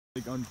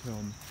Like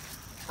uncombed.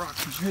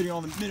 Rockfish hitting all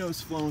the minnows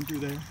flowing through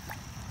there. There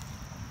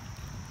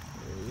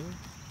he is.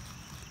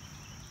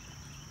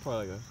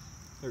 Probably like a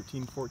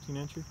 13, 14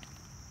 incher. Let's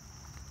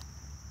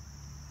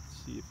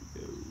see if it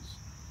goes.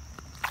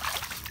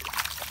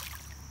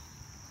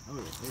 Oh,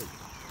 there we go.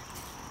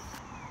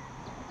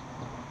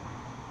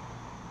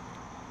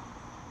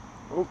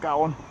 Oh, got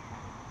one.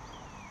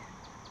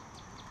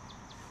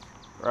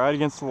 Right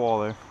against the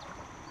wall there.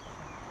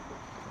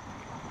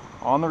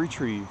 On the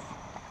retrieve.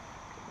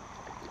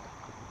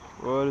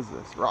 What is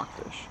this?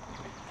 Rockfish.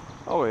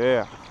 Oh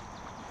yeah.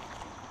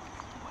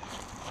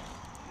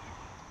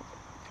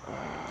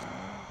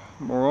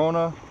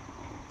 Morona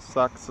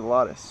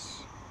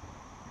saxillatus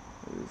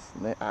is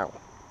the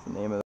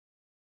name of it.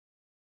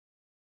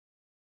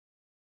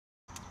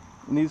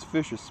 And these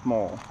fish are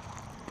small.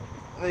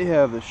 They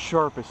have the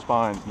sharpest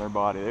spines in their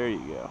body. There you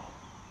go.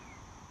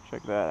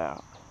 Check that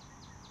out.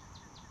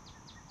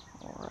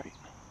 Alright.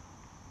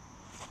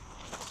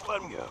 Let's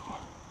let him go.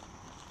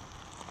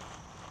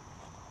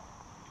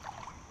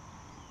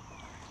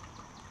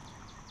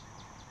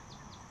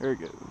 There it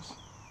goes.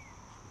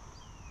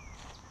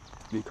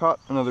 Be caught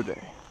another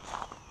day.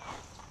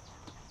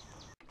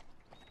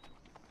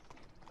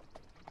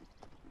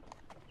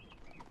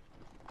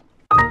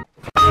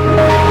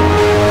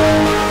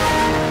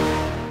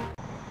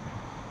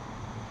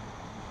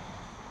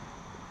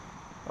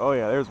 Oh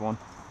yeah, there's one.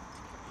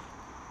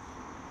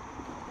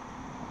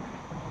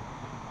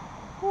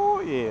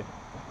 Oh yeah.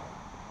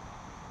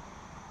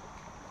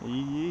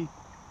 Yee.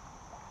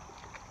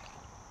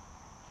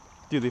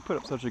 Dude, they put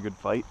up such a good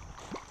fight.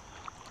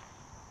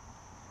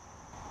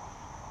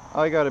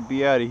 I gotta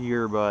be out of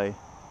here by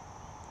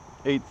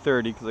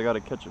 8:30 because I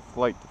gotta catch a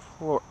flight to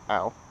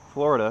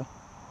Florida.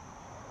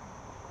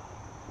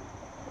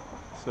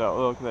 So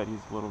look at that, he's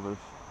a little bit of...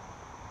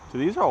 So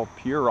these are all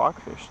pure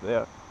rockfish.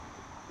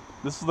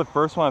 This is the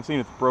first one I've seen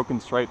with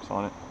broken stripes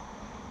on it.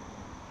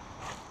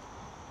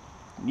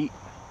 Neat.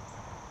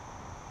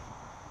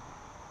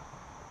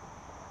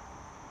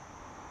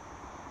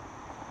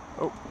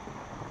 Oh.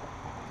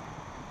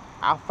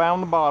 I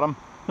found the bottom.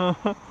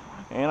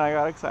 And I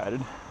got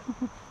excited.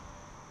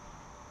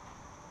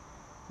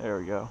 There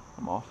we go.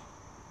 I'm off.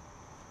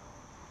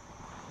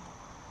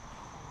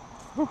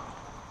 Whew.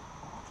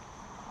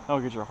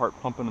 That'll get your heart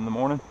pumping in the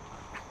morning.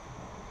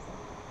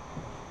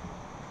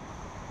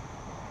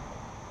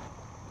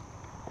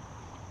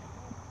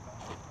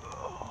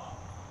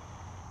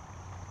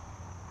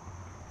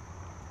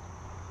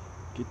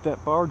 Get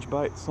that barge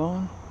bite,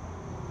 son.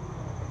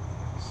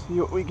 See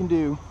what we can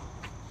do.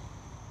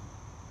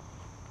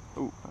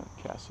 Oh,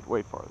 I cast it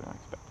way farther than I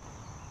expected.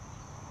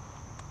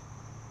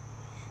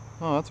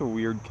 Oh, that's a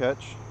weird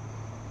catch.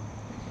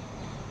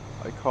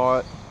 I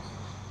caught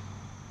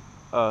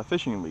a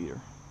fishing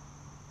leader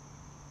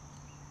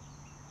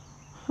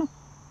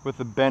with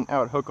a bent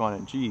out hook on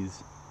it.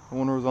 Jeez, I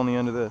wonder what's on the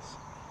end of this.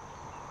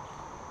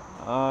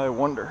 I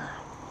wonder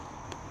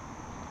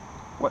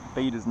what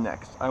bait is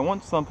next. I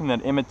want something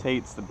that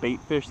imitates the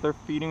bait fish they're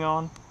feeding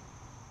on,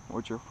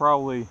 which are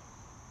probably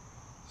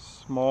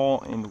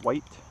small and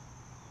white.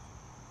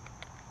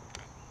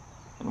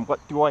 And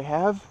what do I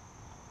have?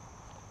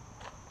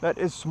 That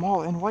is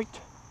small and white.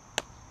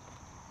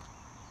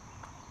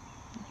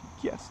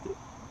 You guessed it.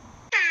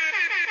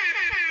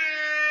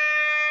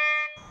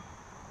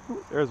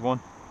 Ooh, there's one.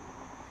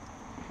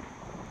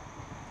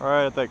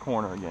 Right at that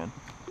corner again.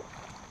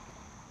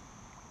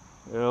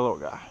 The little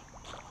guy.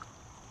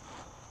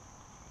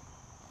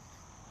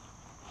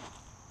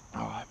 Oh,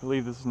 I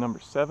believe this is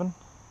number 7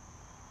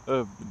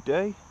 of the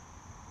day.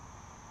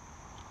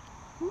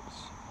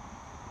 Oops.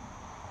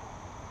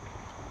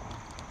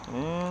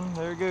 And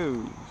there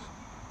goes.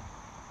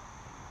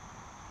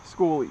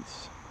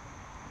 Schoolies.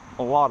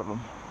 A lot of them.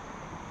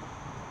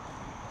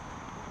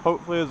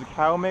 Hopefully there's a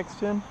cow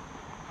mixed in,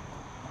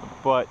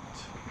 but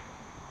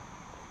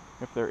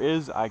if there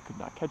is, I could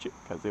not catch it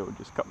because they would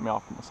just cut me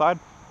off on the side.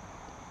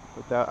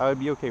 But that, I would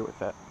be okay with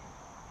that.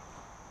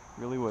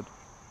 Really would.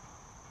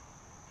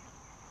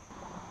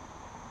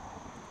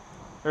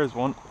 There's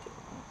one.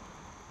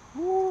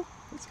 Woo,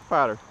 it's a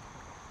fatter.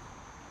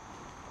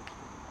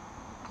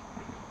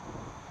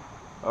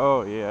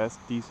 Oh yeah, that's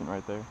decent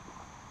right there.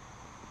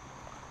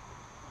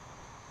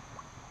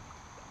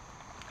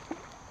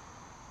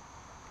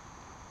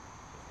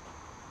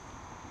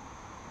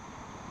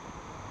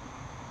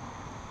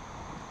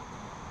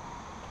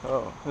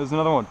 Oh, there's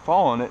another one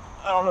following it.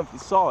 I don't know if you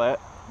saw that.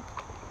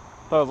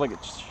 Thought it was like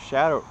a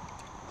shadow.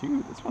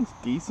 Dude, this one's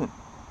decent.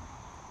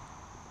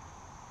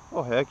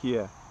 Oh heck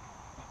yeah.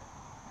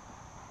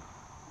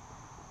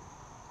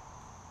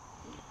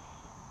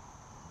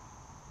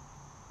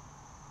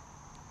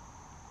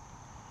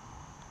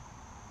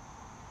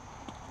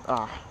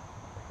 Ah.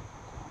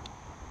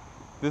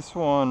 This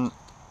one,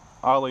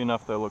 oddly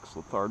enough, though, looks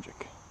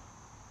lethargic.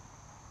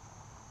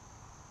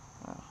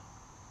 Wow.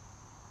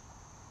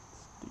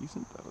 It's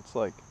decent though. It's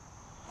like,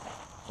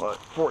 what,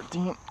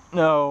 14?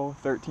 No,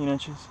 13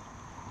 inches.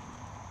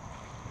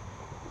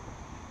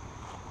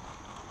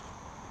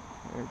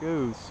 There it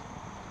goes.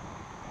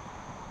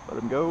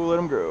 Let him go, let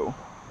him go.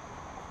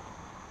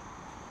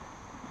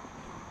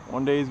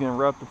 One day he's gonna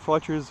rub the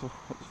Fletcher's with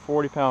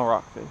 40-pound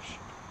rockfish.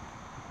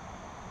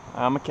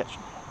 I'ma catch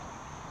him.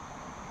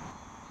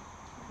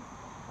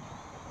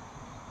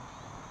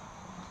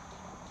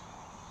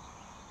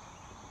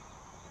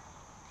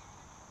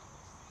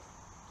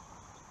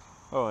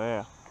 Oh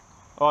yeah.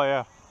 Oh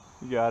yeah.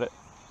 You got it.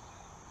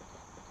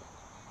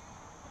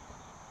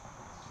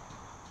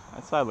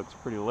 That side looks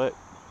pretty lit.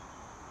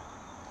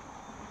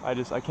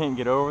 I can't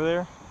get over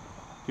there.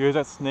 Here's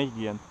that snake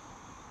again.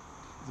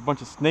 There's a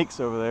bunch of snakes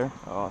over there.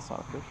 Oh, it's not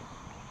a fish.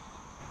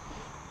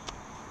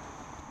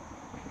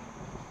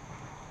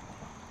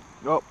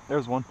 Oh,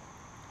 there's one.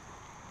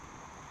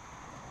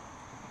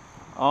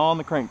 On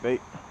the crankbait.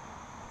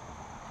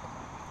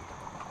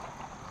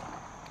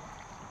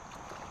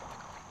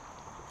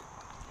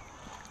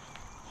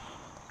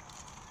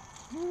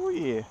 Oh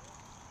yeah.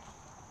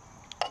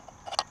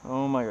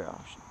 Oh my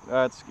gosh.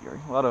 That's scary.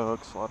 A lot of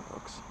hooks, a lot of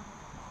hooks.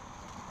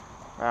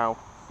 Wow.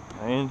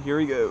 And here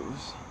he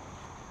goes.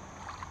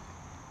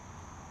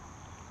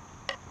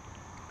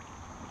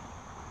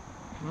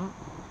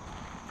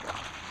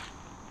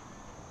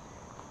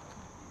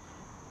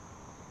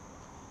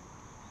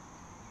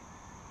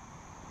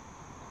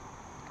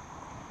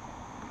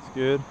 It's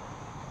good.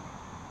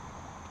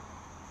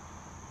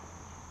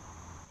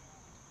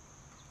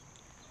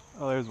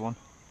 Oh, there's one.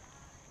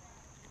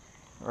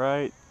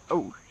 Right.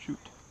 Oh, shoot.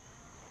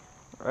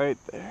 Right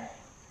there.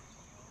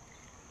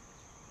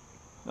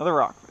 Another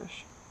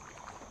rockfish.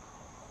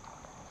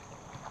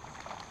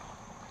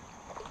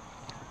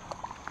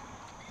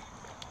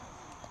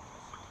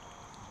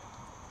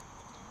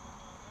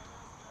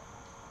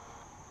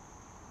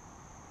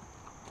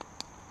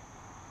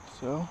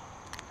 So,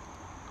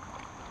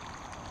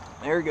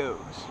 there it goes.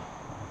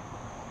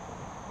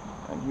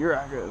 And here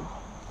I go.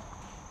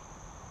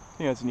 I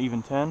think that's an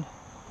even 10.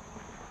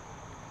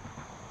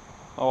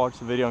 I'll watch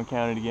the video and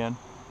count it again.